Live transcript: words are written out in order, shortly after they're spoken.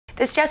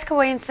It's Jessica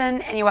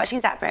Wlliamson and you're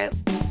watching ZapRoot.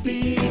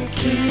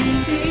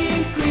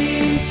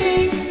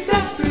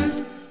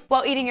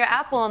 While eating your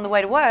apple on the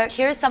way to work,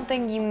 here's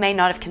something you may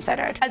not have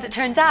considered. As it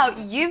turns out,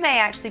 you may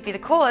actually be the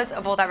cause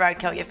of all that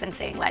roadkill you've been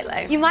seeing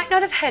lately. You might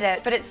not have hit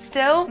it, but it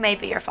still may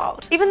be your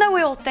fault. Even though we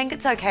all think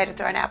it's okay to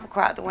throw an apple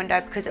core out the window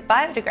because it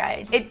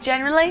biodegrades, it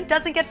generally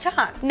doesn't get a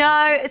chance.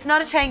 No, it's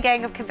not a chain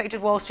gang of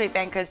convicted Wall Street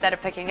bankers that are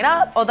picking it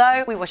up,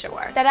 although we wish it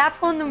were. That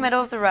apple in the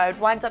middle of the road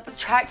winds up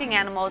attracting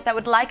animals that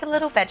would like a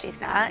little veggie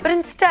snack, but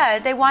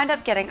instead they wind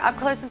up getting up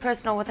close and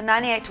personal with a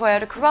 98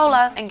 Toyota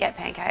Corolla and get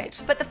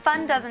pancaked. But the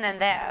fun doesn't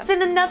end there.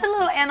 Then another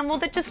little animal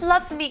that just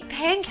loves meat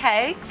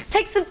pancakes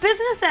takes the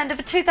business end of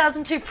a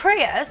 2002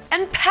 Prius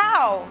and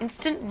pow!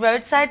 Instant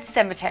roadside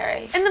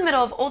cemetery. In the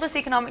middle of all this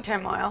economic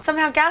turmoil,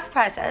 somehow gas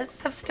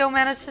prices have still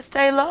managed to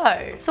stay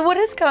low. So what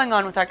is going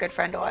on with our good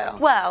friend oil?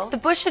 Well, the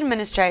Bush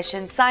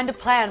administration signed a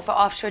plan for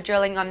offshore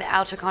drilling on the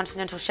outer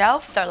continental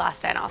shelf their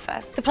last day in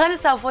office. The plan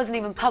itself wasn't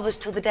even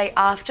published till the day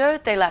after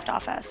they left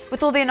office.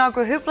 With all the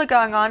inaugural hoopla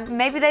going on,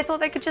 maybe they thought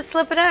they could just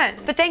slip it in.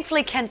 But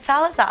thankfully Ken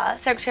Salazar,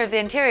 Secretary of the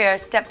Interior,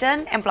 stepped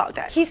in and blocked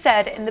it. He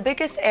said in the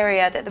biggest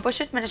area that the Bush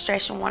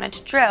administration wanted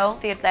to drill,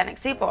 the Atlantic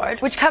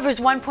seaboard, which covers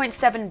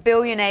 1.7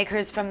 billion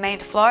acres from Maine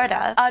to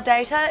Florida, our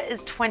data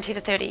is 20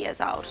 to 30 years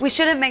old. We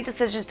shouldn't make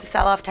decisions to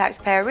sell off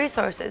taxpayer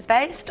resources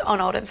based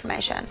on old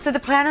information. So the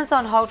plan is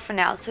on hold for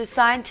now, so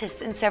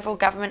scientists in several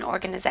government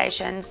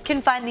organizations can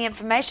find the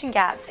information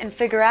gaps and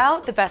figure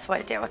out the best way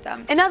to deal with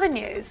them. In other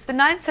news, the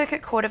Ninth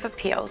Circuit Court of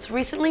Appeals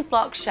recently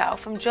blocked Shell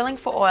from drilling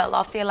for oil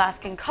off the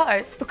Alaskan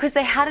coast because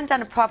they hadn't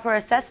done a proper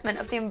assessment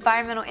of the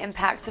environmental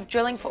impacts of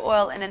drilling for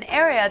oil in an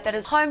area that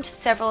is home to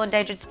several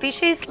endangered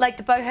species like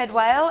the bowhead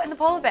whale and the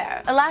polar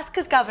bear.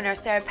 Alaska's Governor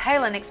Sarah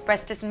Palin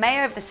expressed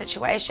dismay over the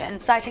situation,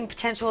 citing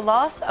potential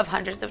loss of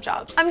hundreds of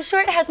jobs. I'm sure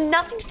it has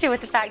nothing to do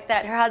with the fact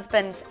that her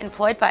husband's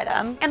employed by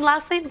them. And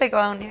lastly, in big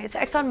oil news,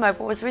 Exxon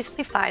was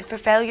recently fined for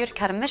failure to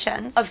cut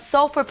emissions of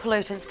sulfur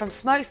pollutants from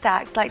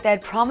smokestacks like they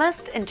had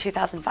promised in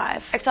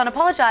 2005. Exxon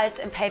apologized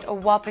and paid a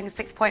whopping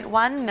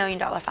 $6.1 million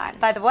fine.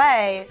 By the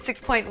way,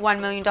 $6.1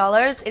 million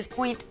is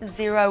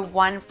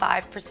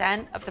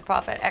 0.015% of the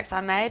profit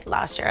Exxon made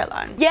last year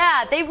alone.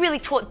 Yeah, they really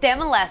taught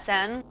them a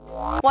lesson.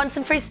 Want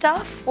some free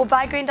stuff? Well,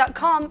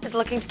 BuyGreen.com is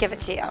looking to give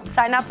it to you.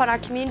 Sign up on our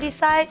community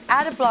site,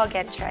 add a blog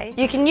entry.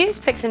 You can use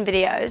pics and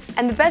videos,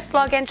 and the best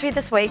blog entry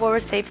this week will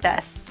receive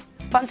this.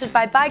 Sponsored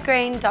by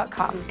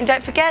BuyGreen.com. And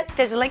don't forget,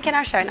 there's a link in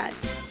our show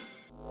notes.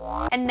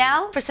 And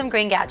now for some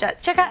green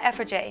gadgets. Check out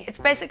Efergy. It's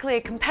basically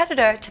a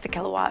competitor to the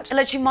Kilowatt. It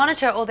lets you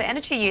monitor all the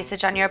energy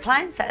usage on your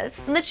appliances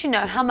and lets you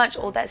know how much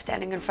all that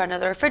standing in front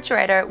of the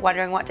refrigerator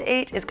wondering what to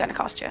eat is going to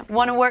cost you.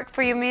 Want to work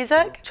for your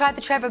music? Try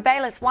the Trevor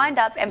Bayless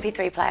wind-up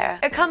MP3 player.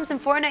 It comes in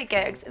 4 and 8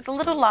 gigs. It's a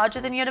little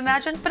larger than you'd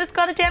imagine, but it's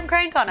got a damn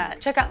crank on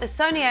it. Check out the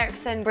Sony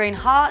Ericson Green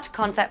Heart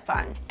concept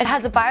phone. It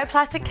has a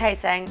bioplastic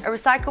casing, a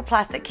recycled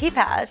plastic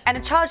keypad, and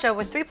a charger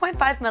with 3.5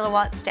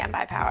 milliwatts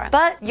standby power.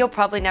 But you'll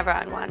probably never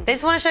own one. They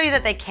just want to show you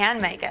that they can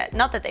make it,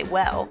 not that they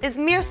will. Is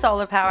mere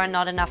solar power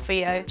not enough for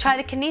you? Try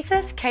the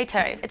Kenisis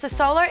K2. It's a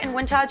solar and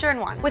wind charger in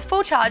one. With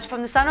full charge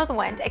from the sun or the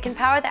wind, it can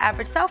power the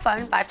average cell phone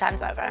 5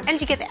 times over. And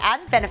you get the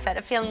added benefit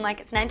of feeling like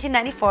it's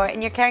 1994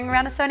 and you're carrying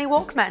around a Sony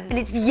Walkman. And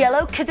it's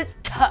yellow because it's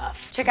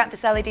tough. Check out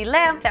this LED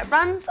lamp that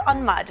runs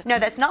on mud. No,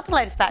 that's not the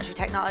latest battery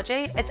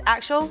technology. It's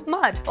actual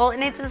mud. All it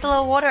needs is a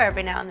little water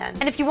every now and then.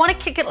 And if you want to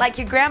kick it like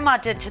your grandma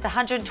did to the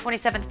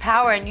 127th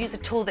power and use a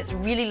tool that's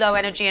really low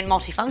energy and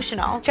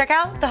multifunctional, check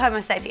out the Homo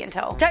sapien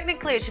tool.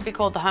 Technically, it should be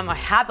called the Homo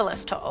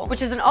habilis tool,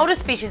 which is an older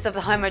species of the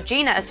Homo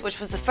genus, which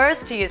was the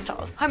first to use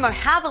tools. Homo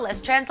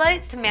habilis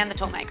translates to man the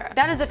toolmaker.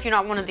 That is if you're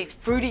not one of these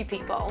fruity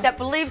people that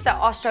believes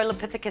that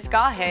Australopithecus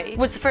gahi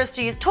was the first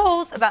to use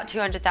tools about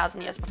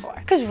 200,000 years before.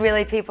 Because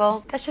really,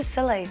 people, that's just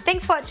silly.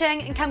 Thanks for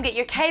watching, and come get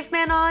your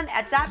caveman on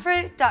at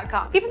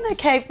ZapRoot.com. Even though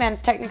caveman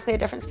is technically a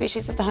different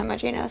species of the Homo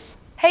genus.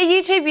 Hey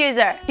YouTube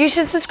user, you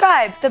should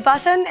subscribe. The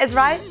button is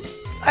right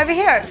over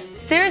here.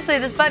 Seriously,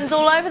 this button's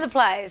all over the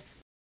place.